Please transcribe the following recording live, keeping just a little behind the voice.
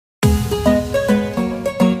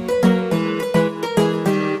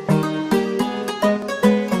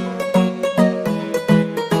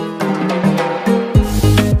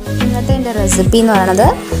Recipe എന്ന് പറയുന്നത്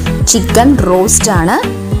chicken roast ആണ്.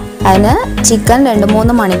 അതിന് ചിക്കൻ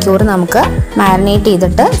 2-3 മണിക്കൂർ നമുക്ക് മാരിനേറ്റ്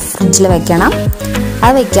ചെയ്തിട്ട് ഫ്രിഡ്ജിൽ വെക്കണം.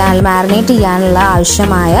 അത് മാരിനേറ്റ് ചെയ്യാനുള്ള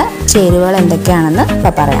ആവശ്യമായ ചേരുവകൾ എന്തൊക്കെയാണെന്ന്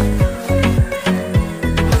ഇപ്പോൾ പറയാം.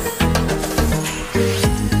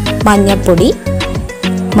 മഞ്ഞൾപ്പൊടി,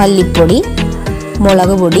 മല്ലിപ്പൊടി,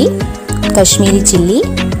 മുളക് പൊടി, കശ്മീരി ചില്ലി,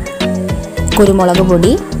 കുരുമുളക്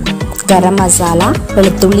പൊടി, ഗരം മസാല,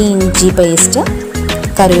 വെളുത്തുള്ളി ഇഞ്ചി പേസ്റ്റ്,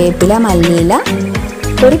 കറിവേപ്പില, മല്ലിയില,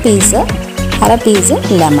 അര പീസ്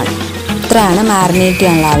ലെമൺ. ഇത്രയാണ് മാരിനേറ്റ്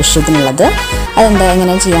ചെയ്യാനുള്ള ആവശ്യത്തിനുള്ളത്.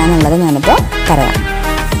 എങ്ങനെ ചെയ്യാനുള്ളത് ഞാനിപ്പോൾ പറയാം.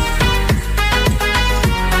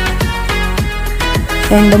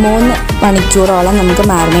 2-3 മണിക്കൂറോളം നമുക്ക്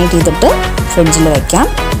മാരിനേറ്റ് ചെയ്തിട്ട് ഫ്രിഡ്ജിൽ വയ്ക്കാം.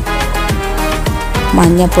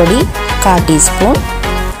 മഞ്ഞൾപ്പൊടി 1/4 ടീസ്പൂൺ,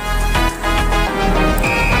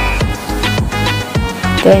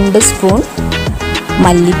 2 സ്പൂൺ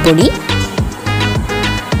മല്ലിപ്പൊടി,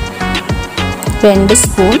 2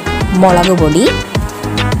 സ്പൂൺ മുളക് പൊടി,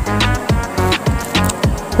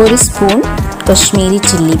 1 സ്പൂൺ കശ്മീരി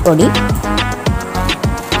ചില്ലി പൊടി,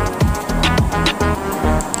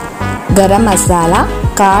 ഗരം മസാല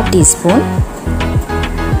 1/4 ടീസ്പൂൺ.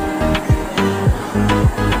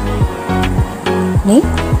 ഇനി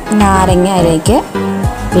നാരങ്ങ അതിലേക്ക്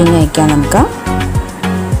പിഴിഞ്ഞ് വയ്ക്കാം നമുക്ക്.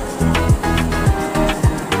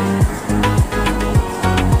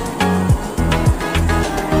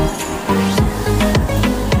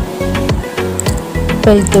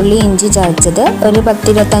 വെളുത്തുള്ളി ഇഞ്ചി ചതച്ചത് ഒരു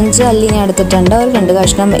 10-25 അല്ലി ഞാൻ എടുത്തിട്ടുണ്ട്. ഒരു 2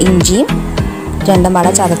 കഷ്ണം ഇഞ്ചിയും 2 വട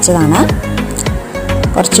ചതച്ചതാണ്.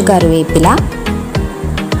 കുറച്ച് കറിവേപ്പില,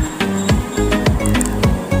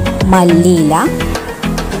 മല്ലിയില,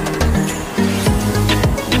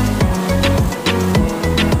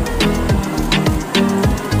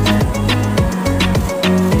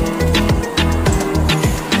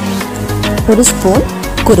 ഒരു സ്പൂൺ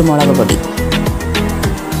കുരുമുളക് പൊടി.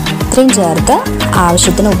 ഇത്രയും ചേർത്ത്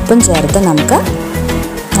ആവശ്യത്തിന് ഉപ്പും ചേർത്ത് നമുക്ക്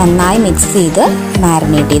നന്നായി മിക്സ് ചെയ്ത്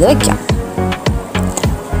മാരിനേറ്റ് ചെയ്ത് വയ്ക്കാം.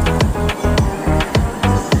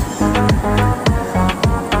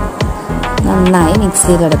 നന്നായി മിക്സ്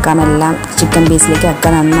ചെയ്തെടുക്കാം. എല്ലാം ചിക്കൻ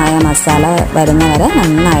പീസിലേക്കൊക്കെ നന്നായ മസാല വരുന്ന വരെ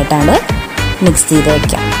നന്നായിട്ടാണ് മിക്സ് ചെയ്ത്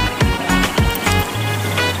വയ്ക്കാം.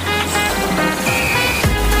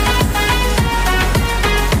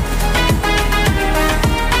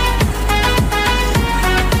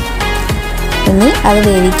 ഇനി അത്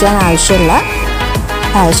വേവിക്കാൻ ആവശ്യമുള്ള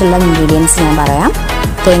ഇൻഗ്രീഡിയൻസ് ഞാൻ പറയാം.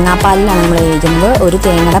 തേങ്ങാപ്പാലിലാണ് നമ്മൾ വേവിക്കുന്നത്. ഒരു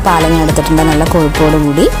തേങ്ങയുടെ പാൽ ഞാൻ എടുത്തിട്ടുണ്ട്, നല്ല കൊഴുപ്പോട്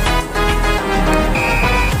കൂടി.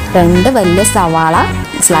 2 വലിയ സവാള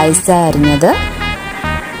സ്ലൈസ് അരിഞ്ഞത്,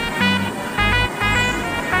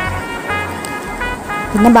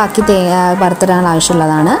 പിന്നെ ബാക്കി വറുത്തിടാൻ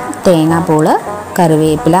ആവശ്യമുള്ളതാണ്. തേങ്ങാപ്പൂള്,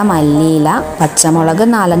 കറിവേപ്പില, മല്ലിയില, പച്ചമുളക്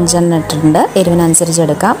 4-5 ഇട്ടിട്ടുണ്ട്, എരിവിനനുസരിച്ച്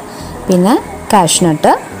എടുക്കാം. പിന്നെ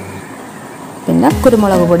കാഷ്നട്ട്, പിന്നെ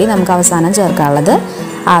കുരുമുളക് പൊടി നമുക്ക് അവസാനം ചേർക്കാനുള്ളത്.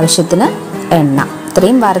 ആവശ്യത്തിന് എണ്ണ.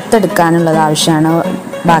 ഇത്രയും വറുത്തെടുക്കാനുള്ളത് ആവശ്യമാണ്.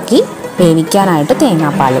 ബാക്കി വേവിക്കാനായിട്ട്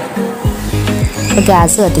തേങ്ങാപ്പാലും.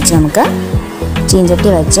 ഗ്യാസ് കത്തിച്ച് നമുക്ക് ചീഞ്ചട്ടി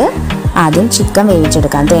വെച്ച് ആദ്യം ചിക്കൻ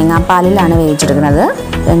വേവിച്ചെടുക്കാം. തേങ്ങാപ്പാലിലാണ് വേവിച്ചെടുക്കുന്നത്.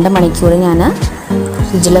 2 മണിക്കൂർ ഞാൻ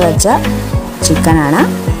ഫ്രിഡ്ജിൽ വെച്ച ചിക്കനാണ്.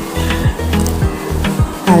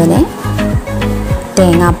 അതിനെ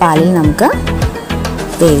തേങ്ങാപ്പാലിൽ നമുക്ക്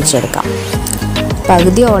വേവിച്ചെടുക്കാം.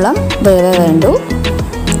 പകുതിയോളം വേവ് വേണ്ടു.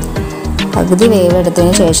 പകുതി വേവ്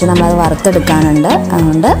എടുത്തതിന് ശേഷം നമ്മളത് വറുത്തെടുക്കാനുണ്ട്.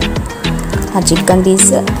 അതുകൊണ്ട് ആ ചിക്കൻ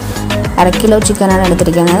പീസ് 1/2 കിലോ ചിക്കനാണ്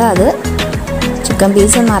എടുത്തിരിക്കുന്നത്. അത് ചിക്കൻ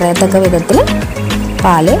പീസ് നിറയത്തക്ക വിധത്തിൽ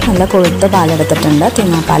നല്ല കൊഴുത്ത പാലെടുത്തിട്ടുണ്ട്,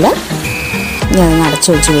 തേങ്ങാപ്പാൽ. ഇനി അത് അടച്ചു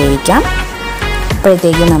വെച്ച് വേവിക്കാം.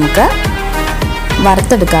 അപ്പോഴത്തേക്കും നമുക്ക്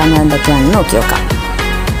വറുത്തെടുക്കാവുന്ന എന്തൊക്കെയാണെന്ന് നോക്കി നോക്കാം.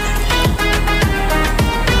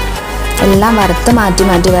 എല്ലാം വറുത്ത് മാറ്റി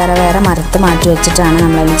വേറെ വറുത്ത് മാറ്റി വെച്ചിട്ടാണ്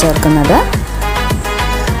നമ്മളതിൽ ചേർക്കുന്നത്.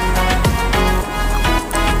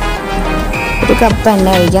 1 കപ്പ് എണ്ണ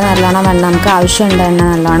ഒഴിക്കുക. നല്ലോണം വെള്ളം നമുക്ക് ആവശ്യമുണ്ട്. എണ്ണ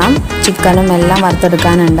നല്ലോണം ചിക്കനും എല്ലാം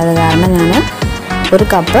വറുത്തെടുക്കാനുണ്ട്. അത് കാരണം ഞാൻ 1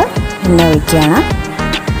 കപ്പ് എണ്ണ ഒഴിക്കുകയാണ്.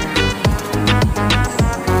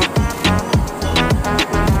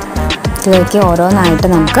 ഇതിലേക്ക് ഓരോന്നായിട്ട്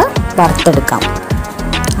നമുക്ക് വറുത്തെടുക്കാം.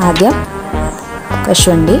 ആദ്യം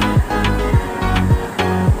കശുവണ്ടി,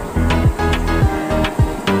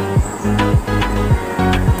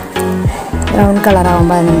 ബ്രൗൺ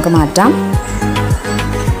കളറാകുമ്പോൾ അത് നമുക്ക് മാറ്റാം.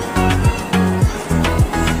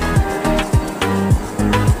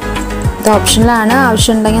 ഇത് ഓപ്ഷനിലാണ്,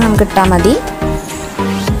 ആവശ്യമുണ്ടെങ്കിൽ നമുക്ക് ഇട്ടാൽ മതി.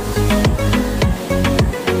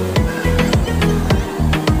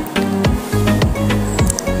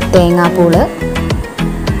 തേങ്ങാപ്പൂള്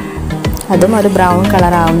അതും ഒരു ബ്രൗൺ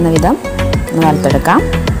കളറാവുന്ന വിധം ഒന്ന് വറുത്തെടുക്കാം.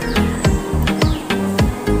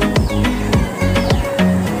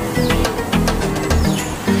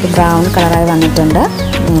 ബ്രൗൺ കളറായി വന്നിട്ടുണ്ട്.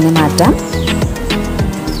 ഇങ്ങനെ മാറ്റാം.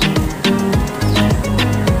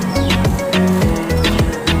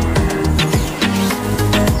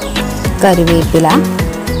 കറിവേപ്പില,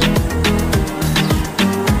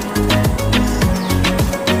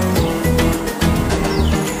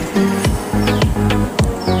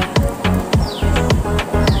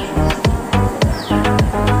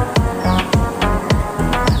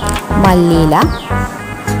 മല്ലിയില,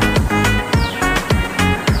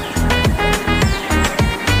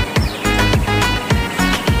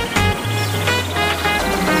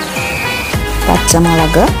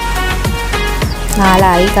 പച്ചമുളക്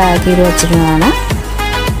 4 കീറി വെച്ചിരുന്നതാണ്.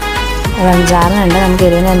 5-6 ഉണ്ട്. നമുക്ക്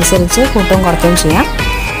എരിവിനനുസരിച്ച് കൂട്ടും കുറയ്ക്കുകയും ചെയ്യാം.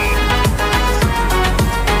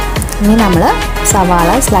 ഇനി നമ്മൾ സവാള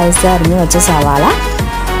സ്ലൈസ് അരിഞ്ഞ് വെച്ച സവാള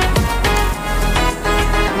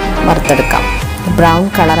വറുത്തെടുക്കാം. ബ്രൗൺ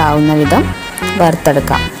കളർ ആവുന്ന വിധം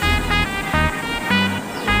വറുത്തെടുക്കാം.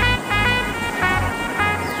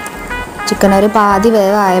 ചിക്കൻ ഒരു പാതി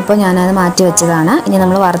വേവായപ്പോൾ ഞാനത് മാറ്റി വെച്ചതാണ്. ഇനി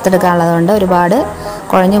നമ്മൾ വറുത്തെടുക്കാനുള്ളത് കൊണ്ട് ഒരുപാട്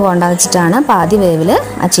കുഴഞ്ഞു പോകണ്ടെന്ന് വെച്ചിട്ടാണ് പാതി വേവിൽ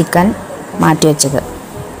ആ ചിക്കൻ മാറ്റി വെച്ചത്.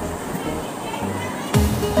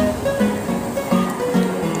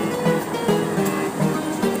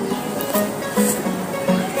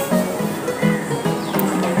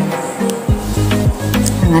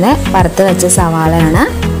 അങ്ങനെ വറുത്ത് വെച്ച സവാളയാണ്.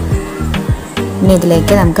 ഇനി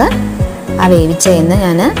ഇതിലേക്ക് നമുക്ക് ആ വേവിച്ചെന്ന്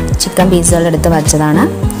ഞാൻ ചിക്കൻ പീസുകളെടുത്ത് വെച്ചതാണ്.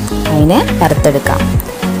 അതിനെ വറുത്തെടുക്കാം.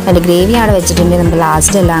 അതിൽ ഗ്രേവി അവിടെ വെച്ചിട്ടുണ്ടെങ്കിൽ നമുക്ക്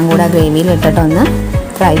ലാസ്റ്റ് എല്ലാം കൂടെ ആ ഗ്രേവിയിൽ ഇട്ടിട്ടൊന്ന്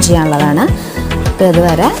ഫ്രൈ ചെയ്യാനുള്ളതാണ്. അപ്പോൾ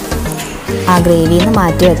ഇതുവരെ ആ ഗ്രേവിയിൽ നിന്ന്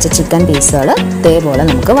മാറ്റി വെച്ച ചിക്കൻ പീസുകൾ ഇതേപോലെ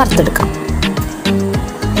നമുക്ക് വറുത്തെടുക്കാം.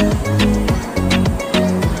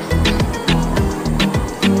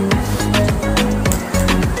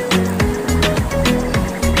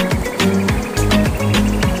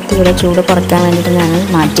 തീരെ ചൂട് കുറയ്ക്കാൻ വേണ്ടിയിട്ട് ഞാൻ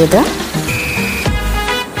മാറ്റിയത്.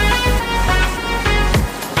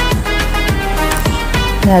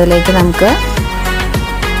 അതിലേക്ക് നമുക്ക്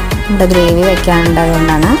ഇവിടെ ഗ്രേവി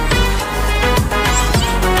വെക്കാനുണ്ടതുകൊണ്ടാണ്.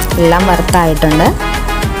 എല്ലാം വറുത്തായിട്ടുണ്ട്.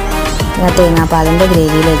 തേങ്ങാപ്പാലിൻ്റെ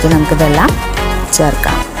ഗ്രേവിയിലേക്ക് നമുക്കിതെല്ലാം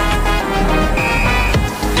ചേർക്കാം.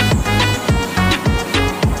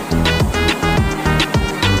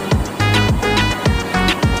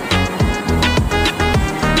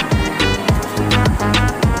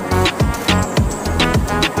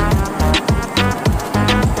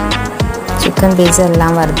 ചിക്കൻ പീസ്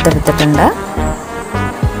എല്ലാം വറുത്തെടുത്തിട്ടുണ്ട്.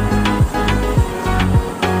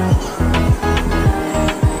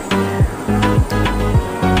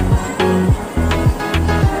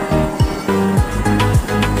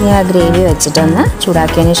 ഇനി ആ ഗ്രേവി വെച്ചിട്ടൊന്ന്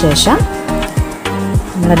ചൂടാക്കിയതിന് ശേഷം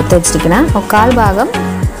നമ്മളെടുത്ത് വെച്ചിരിക്കുന്ന 1/4 ഭാഗം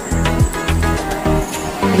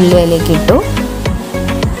ഉള്ളിയിലേക്ക് ഇട്ടു.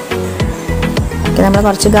 നമ്മൾ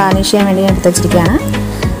കുറച്ച് ഗാർണിഷ് ചെയ്യാൻ വേണ്ടി എടുത്ത് വെച്ചിരിക്കുകയാണ്.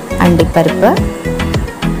 അണ്ടിപ്പരിപ്പ്,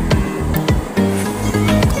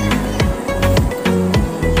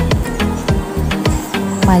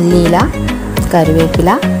 മല്ലിയില, കറിവേപ്പില,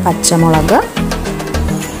 പച്ചമുളക്,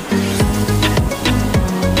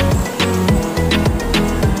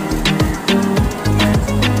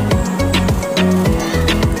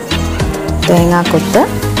 തേങ്ങാക്കൊത്ത്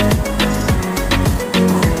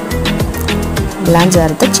എല്ലാം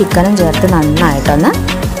ചേർത്ത് ചിക്കനും ചേർത്ത് നന്നായിട്ടൊന്ന്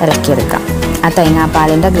ഇളക്കിയെടുക്കാം. ആ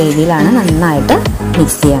തേങ്ങാപ്പാലിൻ്റെ ഗ്രേവിയിലാണ് നന്നായിട്ട്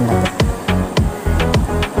മിക്സ് ചെയ്യേണ്ടത്.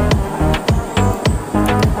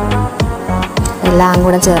 എല്ലാം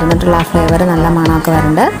കൂടെ ചേർന്നിട്ടുള്ള ആ ഫ്ലേവർ നല്ല മണമൊക്കെ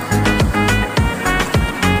വരുന്നുണ്ട്.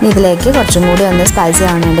 ഇതിലേക്ക് കുറച്ചും കൂടി ഒന്ന് സ്പൈസി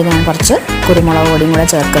ആവാൻ വേണ്ടി ഞാൻ കുറച്ച് കുരുമുളക് പൊടിയും കൂടെ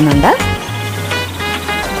ചേർക്കുന്നുണ്ട്.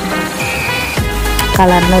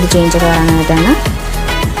 കളറിനൊരു ചേഞ്ച് ഒക്കെ വരാനായിട്ടാണ്.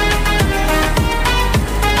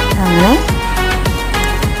 അങ്ങനെ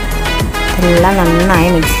എല്ലാം നന്നായി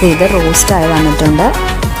മിക്സ് ചെയ്ത് റോസ്റ്റായി വന്നിട്ടുണ്ട്.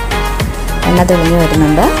 എണ്ണ തെളിഞ്ഞ്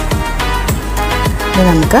വരുന്നുണ്ട്. ഇനി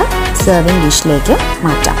നമുക്ക് സെർവിങ് ഡിഷിലേക്ക്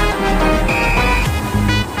മാറ്റാം.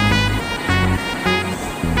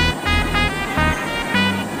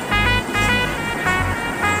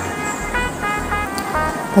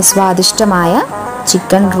 സ്വാദിഷ്ടമായ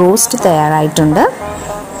ചിക്കൻ റോസ്റ്റ് തയ്യാറായിട്ടുണ്ട്.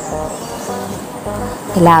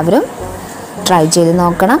 എല്ലാവരും ട്രൈ ചെയ്ത്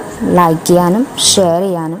നോക്കണം. ലൈക്ക് ചെയ്യാനും ഷെയർ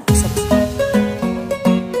ചെയ്യാനും